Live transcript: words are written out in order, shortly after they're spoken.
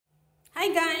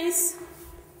Hi guys,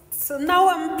 so now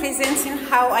I'm presenting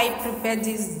how I prepare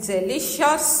this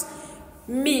delicious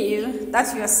meal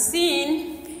that you are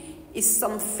seeing. Is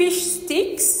some fish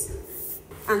sticks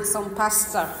and some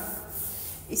pasta.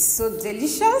 It's so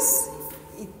delicious,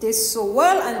 it tastes so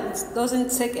well, and it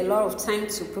doesn't take a lot of time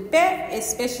to prepare,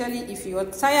 especially if you are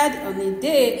tired on a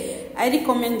day. I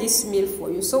recommend this meal for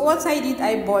you. So what I did,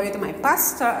 I boiled my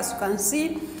pasta. As you can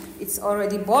see, it's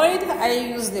already boiled. I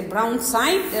use the brown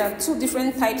type. There are two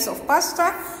different types of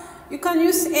pasta. You can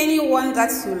use any one that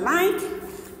you like,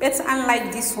 but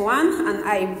unlike this one, and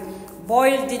I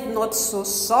boiled it not so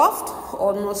soft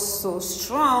or not so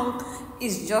strong,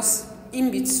 it's just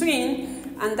in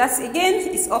between, and that's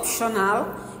again is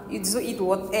optional. You do it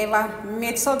whatever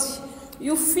method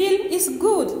you feel is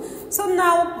good. So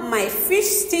now my fish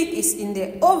stick is in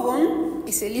the oven.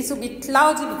 It's a little bit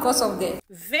cloudy because of the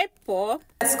vapor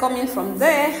that's coming from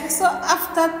there. So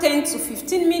after 10 to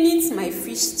 15 minutes, my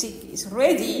fish stick is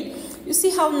ready. You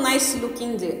see how nice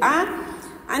looking they are.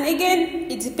 And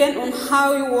again, it depends on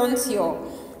how you want your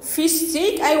fish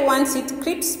stick. I want it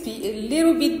crispy, a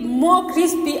little bit more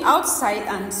crispy outside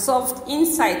and soft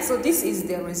inside. So this is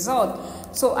the result.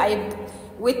 So I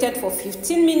waited for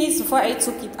 15 minutes before I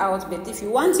took it out. But if you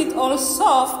want it all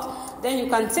soft, then you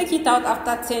can take it out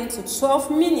after 10 to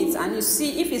 12 minutes. And you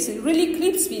see if it's really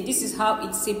crispy, this is how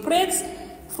it separates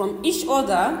from each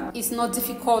other. It's not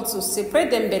difficult to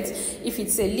separate them, but if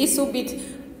it's a little bit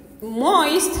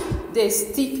moist, they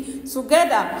stick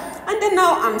together. And then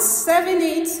now I'm serving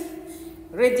it,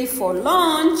 ready for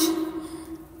lunch.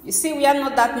 You see, we are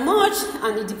not that much,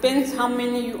 and it depends how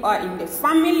many you are in the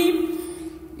family.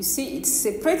 You see, it's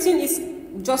separating, it's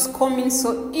just coming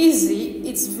so easy.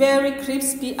 It's very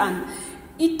crispy and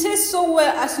it tastes so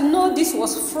well. As you know, this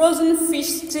was frozen fish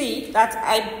stick that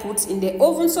I put in the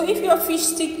oven. So if your fish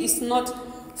stick is not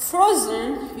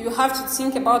frozen, you have to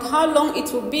think about how long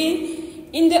it will be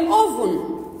in the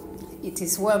oven. It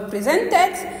is well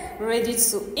presented, ready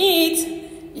to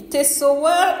eat. It tastes so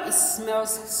well, it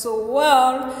smells so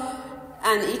well,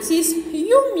 and it is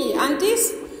yummy. And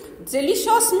this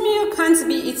delicious meal can't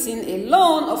be eaten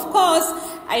alone. Of course,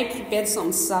 I prepared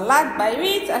some salad by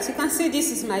it. As you can see,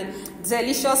 this is my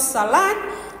delicious salad.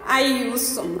 I used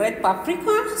some red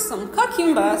paprika, some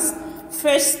cucumbers,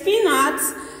 fresh spinach,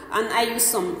 and I used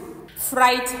some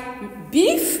fried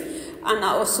beef, and I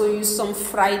also used some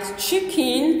fried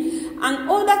chicken and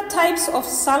other types of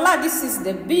salad. This is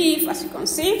the beef, as you can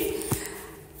see,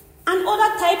 and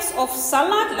other types of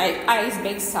salad like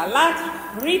iceberg salad,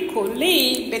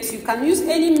 ricotta, but you can use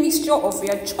any mixture of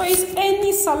your choice.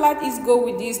 Any salad is good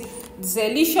with this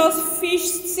delicious fish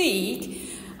stick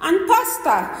and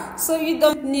pasta. So you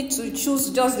don't need to choose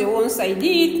just the ones I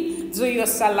did. Do your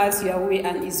salads your way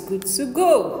and it's good to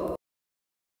go.